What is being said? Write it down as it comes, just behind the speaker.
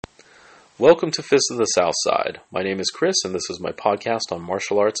Welcome to Fist of the Southside. My name is Chris, and this is my podcast on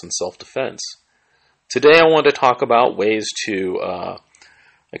martial arts and self-defense. Today, I want to talk about ways to,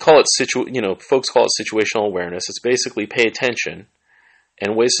 I call it folks call it situational awareness. It's basically pay attention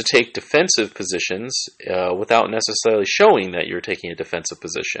and ways to take defensive positions without necessarily showing that you're taking a defensive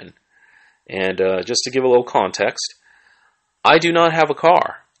position. And just to give a little context, I do not have a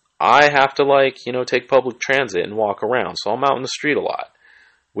car. I have to take public transit and walk around, so I'm out in the street a lot.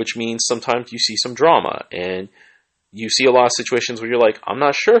 Which means sometimes you see some drama, and you see a lot of situations where you're like, I'm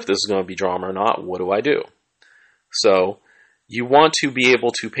not sure if this is going to be drama or not. What do I do? So you want to be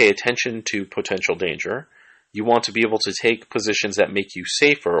able to pay attention to potential danger. You want to be able to take positions that make you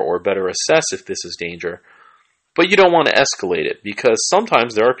safer or better assess if this is danger. But you don't want to escalate it, because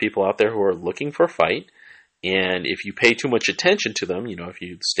sometimes there are people out there who are looking for a fight, and if you pay too much attention to them, if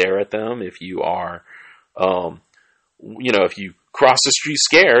you stare at them, if you are, if you cross the street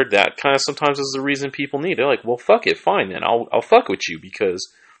scared, that kind of sometimes is the reason people need. They're like, well, fuck it, fine then. I'll fuck with you because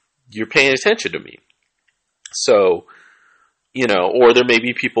you're paying attention to me. So, or there may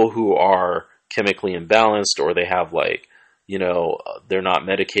be people who are chemically imbalanced, or they have they're not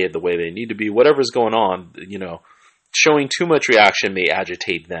medicated the way they need to be. Whatever's going on, showing too much reaction may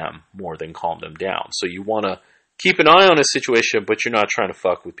agitate them more than calm them down. So you want to keep an eye on a situation, but you're not trying to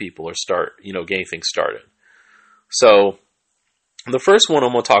fuck with people or start, getting things started. So the first one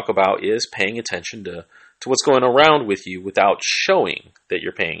I'm going to talk about is paying attention to what's going around with you without showing that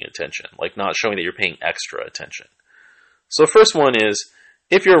you're paying attention, like not showing that you're paying extra attention. So the first one is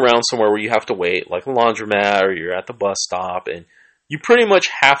if you're around somewhere where you have to wait, like a laundromat or you're at the bus stop, and you pretty much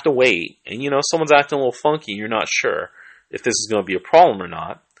have to wait, and someone's acting a little funky and you're not sure if this is going to be a problem or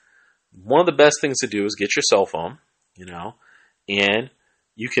not, one of the best things to do is get your cell phone, and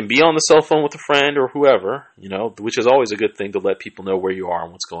you can be on the cell phone with a friend or whoever, which is always a good thing to let people know where you are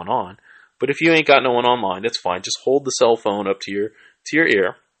and what's going on. But if you ain't got no one online, that's fine. Just hold the cell phone up to your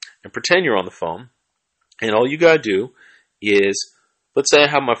ear and pretend you're on the phone. And all you gotta do is, let's say I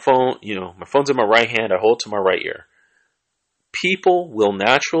have my phone, my phone's in my right hand, I hold it to my right ear. People will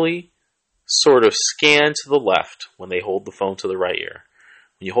naturally sort of scan to the left when they hold the phone to the right ear.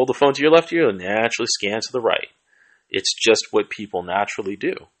 When you hold the phone to your left ear, they'll naturally scan to the right. It's just what people naturally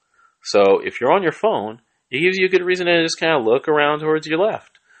do. So if you're on your phone, it gives you a good reason to just kind of look around towards your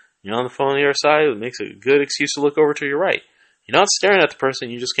left. You're on the phone on the other side, it makes a good excuse to look over to your right. You're not staring at the person,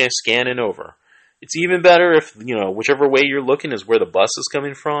 you're just kind of scanning over. It's even better if, whichever way you're looking is where the bus is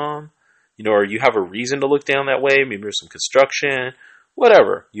coming from, or you have a reason to look down that way, maybe there's some construction,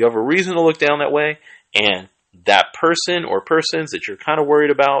 whatever. You have a reason to look down that way, and that person or persons that you're kind of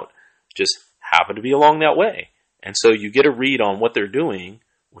worried about just happen to be along that way. And so you get a read on what they're doing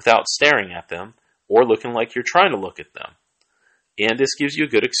without staring at them or looking like you're trying to look at them. And this gives you a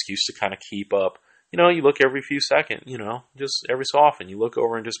good excuse to kind of keep up. You look every few seconds, just every so often. You look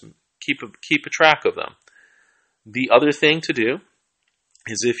over and just keep a track of them. The other thing to do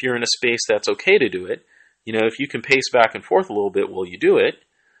is if you're in a space that's okay to do it, if you can pace back and forth a little bit while you do it,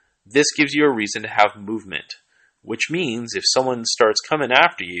 this gives you a reason to have movement, which means if someone starts coming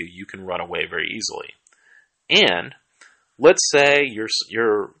after you, you can run away very easily. And let's say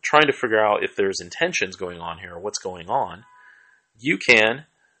you're trying to figure out if there's intentions going on here or what's going on. You can,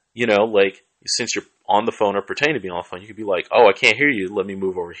 since you're on the phone or pretending to be on the phone, you could be like, oh, I can't hear you, let me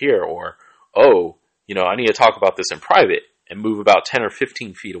move over here. Or, oh, I need to talk about this in private, and move about 10 or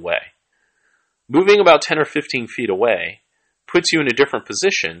 15 feet away. Moving about 10 or 15 feet away puts you in a different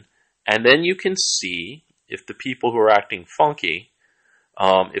position, and then you can see if the people who are acting funky,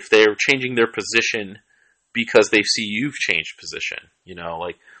 if they're changing their position because they see you've changed position.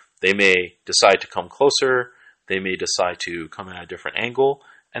 They may decide to come closer, they may decide to come at a different angle,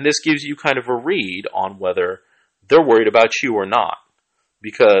 and this gives you kind of a read on whether they're worried about you or not.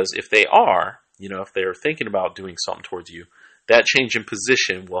 Because if they are, if they're thinking about doing something towards you, that change in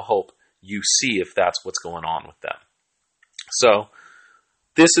position will help you see if that's what's going on with them. So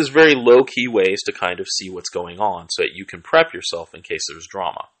this is very low-key ways to kind of see what's going on so that you can prep yourself in case there's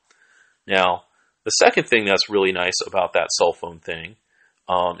drama. Now, the second thing that's really nice about that cell phone thing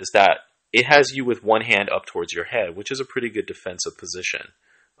is that it has you with one hand up towards your head, which is a pretty good defensive position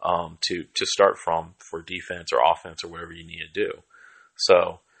to start from for defense or offense or whatever you need to do.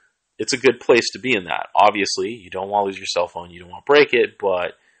 So it's a good place to be in that. Obviously, you don't want to lose your cell phone, you don't want to break it,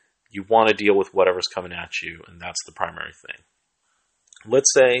 but you want to deal with whatever's coming at you, and that's the primary thing.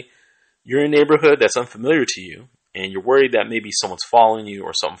 Let's say you're in a neighborhood that's unfamiliar to you, and you're worried that maybe someone's following you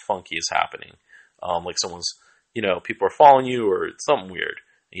or something funky is happening. Like someone's, people are following you or it's something weird.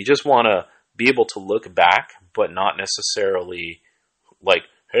 And you just want to be able to look back, but not necessarily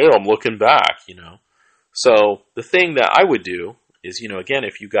hey, I'm looking back, So the thing that I would do is, again,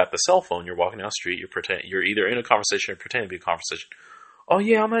 if you got the cell phone, you're walking down the street, you're either in a conversation or pretending to be a conversation. Oh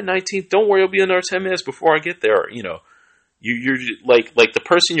yeah, I'm at 19th. Don't worry, it'll be another 10 minutes before I get there. You're like the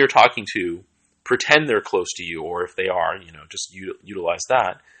person you're talking to, pretend they're close to you, or if they are, just utilize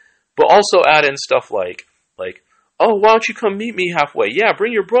that. But also add in stuff like, oh, why don't you come meet me halfway? Yeah,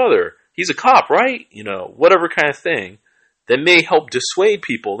 bring your brother. He's a cop, right? Whatever kind of thing that may help dissuade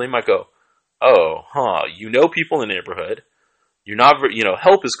people. They might go, oh, people in the neighborhood. You're not,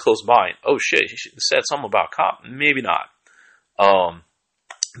 help is close by. Oh shit, he said something about cop. Maybe not.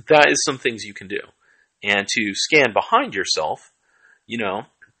 That is some things you can do. And to scan behind yourself,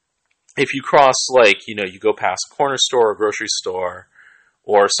 if you cross, you go past a corner store, a grocery store,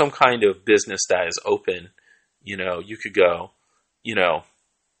 or some kind of business that is open, you could go,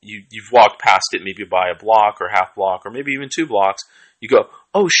 you've walked past it maybe by a block or half block or maybe even 2 blocks. You go,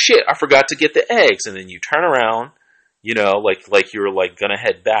 oh shit, I forgot to get the eggs. And then you turn around, like you were gonna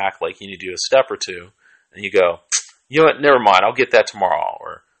head back, like you need to do a step or two. And you go, you know what, never mind, I'll get that tomorrow.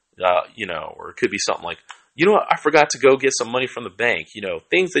 Or, or it could be something like, you know what, I forgot to go get some money from the bank.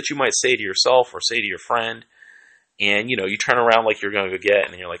 Things that you might say to yourself or say to your friend. And, you turn around like you're going to go get it,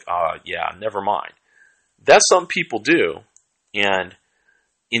 and you're like, yeah, never mind. That's something people do. And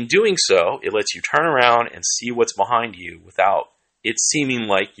in doing so, it lets you turn around and see what's behind you without it seeming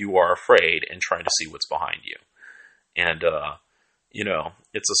like you are afraid and trying to see what's behind you. And,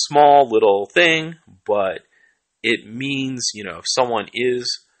 it's a small little thing, but it means, if someone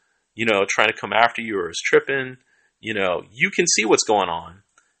is, trying to come after you or is tripping, you can see what's going on.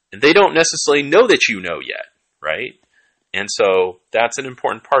 And they don't necessarily know that you know yet. Right? And so that's an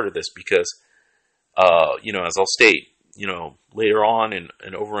important part of this because, as I'll state, later on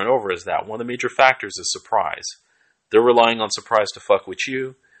and over, is that one of the major factors is surprise. They're relying on surprise to fuck with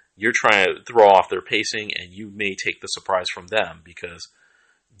you. You're trying to throw off their pacing, and you may take the surprise from them because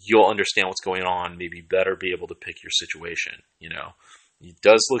you'll understand what's going on, maybe better be able to pick your situation. It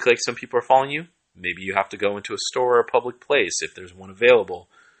does look like some people are following you. Maybe you have to go into a store or a public place if there's one available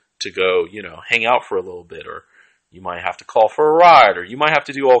to go, hang out for a little bit, or you might have to call for a ride, or you might have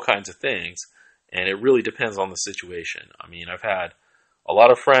to do all kinds of things. And it really depends on the situation. I mean, I've had a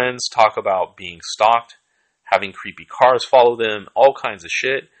lot of friends talk about being stalked, having creepy cars follow them, all kinds of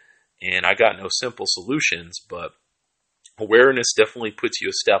shit. And I got no simple solutions, but awareness definitely puts you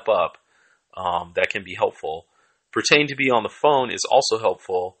a step up. That can be helpful. Pretending to be on the phone is also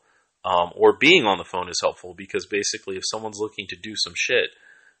helpful, or being on the phone is helpful because basically if someone's looking to do some shit,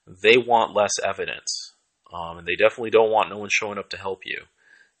 they want less evidence. And they definitely don't want no one showing up to help you.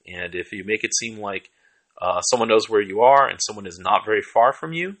 And if you make it seem like someone knows where you are and someone is not very far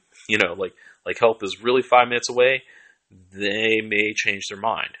from you, like help is really 5 minutes away, they may change their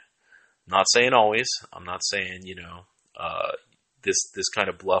mind. I'm not saying always. I'm not saying, this kind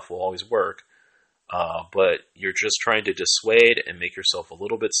of bluff will always work. But you're just trying to dissuade and make yourself a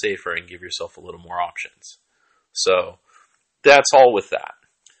little bit safer and give yourself a little more options. So that's all with that.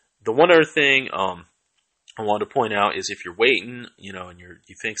 The one other thing I want to point out is if you're waiting, and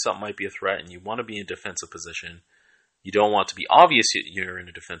you think something might be a threat and you want to be in a defensive position, you don't want to be obvious you're in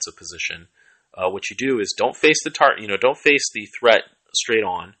a defensive position. What you do is don't face don't face the threat straight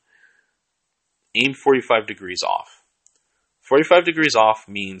on. Aim 45 degrees off. 45 degrees off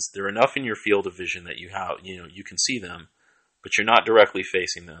means they're enough in your field of vision that you have, you can see them, but you're not directly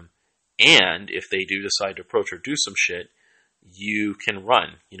facing them. And if they do decide to approach or do some shit, you can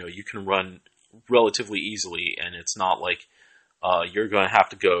run. You can run relatively easily, and it's not like you're going to have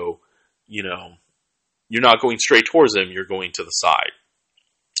to go, you're not going straight towards them, you're going to the side.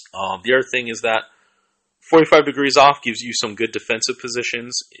 The other thing is that 45 degrees off gives you some good defensive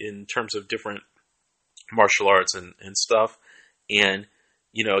positions in terms of different martial arts and stuff. And,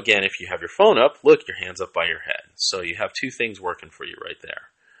 again, if you have your phone up, look, your hand's up by your head. So you have 2 things working for you right there.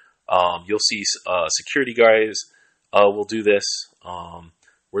 You'll see security guys will do this,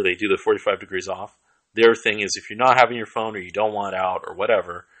 where they do the 45 degrees off. The other thing is if you're not having your phone or you don't want it out or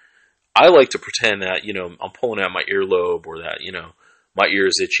whatever, I like to pretend that, I'm pulling out my earlobe or that, my ear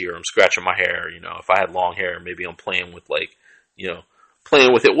is itchy or I'm scratching my hair. If I had long hair, maybe I'm playing with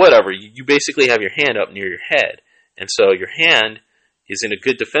playing with it, whatever. You basically have your hand up near your head. And so your hand is in a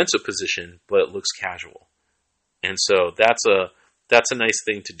good defensive position, but it looks casual. And so that's a nice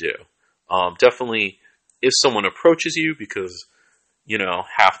thing to do. Definitely if someone approaches you, because,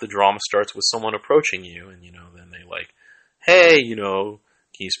 half the drama starts with someone approaching you and, then they like, hey,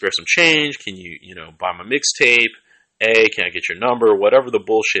 can you spare some change? Can you, buy my mixtape? Hey, can I get your number? Whatever the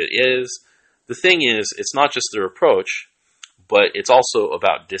bullshit is. The thing is, it's not just their approach, but it's also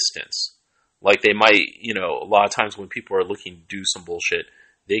about distance. Like they might, a lot of times when people are looking to do some bullshit,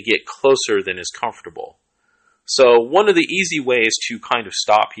 they get closer than is comfortable. So one of the easy ways to kind of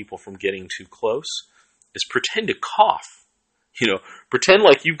stop people from getting too close is pretend to cough. Pretend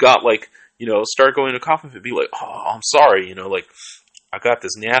like you've got start going to coughing fit, be like, oh, I'm sorry, I got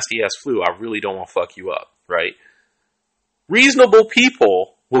this nasty ass flu. I really don't want to fuck you up, right? Reasonable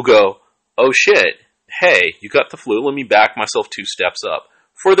people will go, oh shit, hey, you got the flu, let me back myself 2 steps up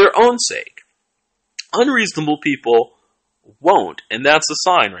for their own sake. Unreasonable people won't, and that's a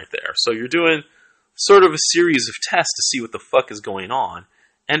sign right there. So you're doing sort of a series of tests to see what the fuck is going on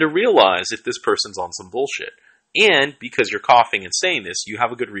and to realize if this person's on some bullshit. And because you're coughing and saying this, you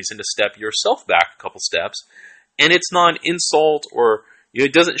have a good reason to step yourself back a couple steps, and it's not an insult or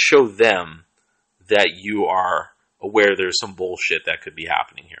it doesn't show them that you are aware there's some bullshit that could be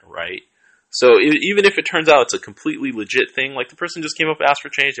happening here, right? So even if it turns out it's a completely legit thing, like the person just came up, asked for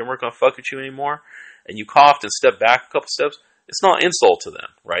change, they weren't going to fuck with you anymore, and you coughed and stepped back a couple steps, it's not insult to them,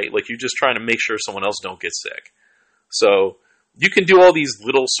 right? Like you're just trying to make sure someone else don't get sick. So you can do all these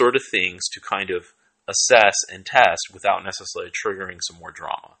little sort of things to kind of assess and test without necessarily triggering some more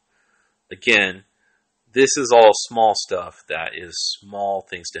drama. Again, this is all small stuff that is small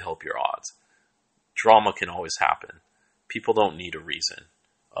things to help your odds. Drama can always happen. People don't need a reason.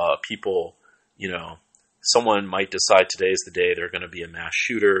 People, someone might decide today is the day they're going to be a mass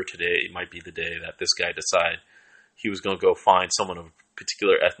shooter. Today might be the day that this guy decided he was going to go find someone of a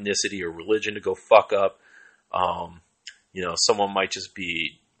particular ethnicity or religion to go fuck up. Someone might just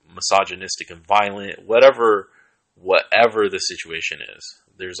be misogynistic and violent. Whatever the situation is,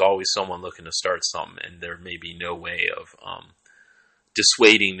 there's always someone looking to start something, and there may be no way of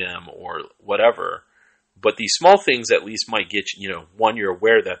dissuading them or whatever. But these small things at least might get you. One, you're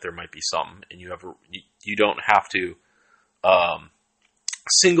aware that there might be something, and you don't have to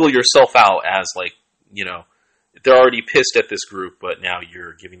single yourself out as they're already pissed at this group, but now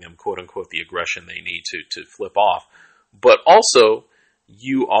you're giving them quote unquote the aggression they need to flip off. But also,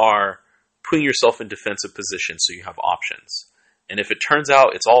 you are putting yourself in defensive position, so you have options. And if it turns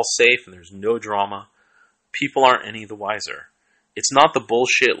out it's all safe and there's no drama, people aren't any the wiser. It's not the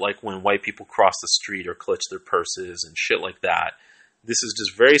bullshit like when white people cross the street or clutch their purses and shit like that. This is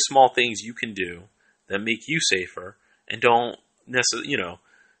just very small things you can do that make you safer and don't necessarily,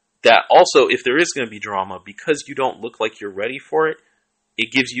 that also, if there is going to be drama, because you don't look like you're ready for it,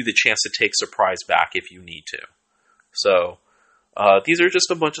 it gives you the chance to take surprise back if you need to. So, these are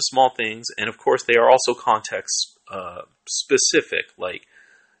just a bunch of small things, and of course they are also context specific. Like,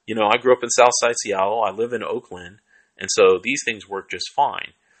 I grew up in Southside Seattle, I live in Oakland, and so these things work just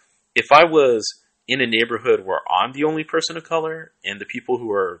fine. If I was in a neighborhood where I'm the only person of color, and the people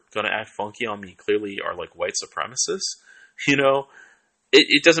who are going to act funky on me clearly are like white supremacists,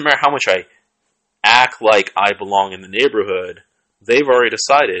 it doesn't matter how much I act like I belong in the neighborhood, they've already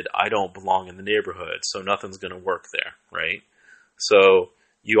decided I don't belong in the neighborhood, so nothing's going to work there, right? So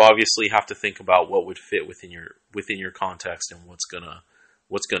you obviously have to think about what would fit within your context and what's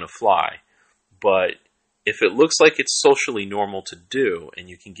gonna fly. But if it looks like it's socially normal to do, and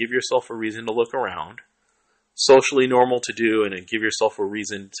you can give yourself a reason to look around, socially normal to do, and then give yourself a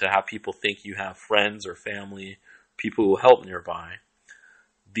reason to have people think you have friends or family, people who help nearby,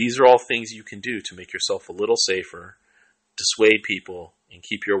 these are all things you can do to make yourself a little safer, dissuade people, and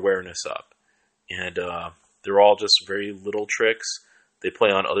keep your awareness up. And they're all just very little tricks. They play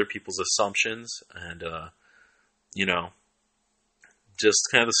on other people's assumptions and, just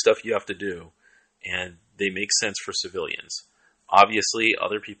kind of the stuff you have to do. And they make sense for civilians. Obviously,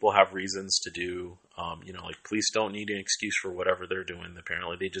 other people have reasons to do, like police don't need an excuse for whatever they're doing.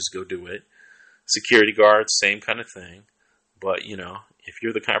 Apparently, they just go do it. Security guards, same kind of thing. But, if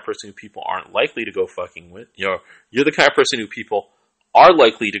you're the kind of person who people aren't likely to go fucking with, you're the kind of person who people are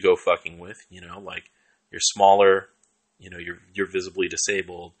likely to go fucking with, like you're smaller, you're visibly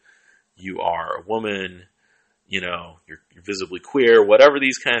disabled, you are a woman, you're visibly queer, whatever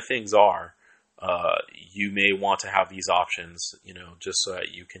these kind of things are, you may want to have these options, just so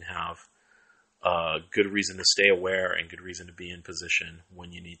that you can have good reason to stay aware and good reason to be in position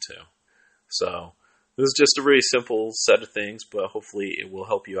when you need to. So this is just a really simple set of things, but hopefully it will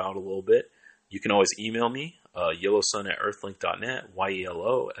help you out a little bit. You can always email me, yellowson@earthlink.net,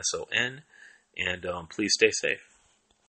 YELOSON, and please stay safe.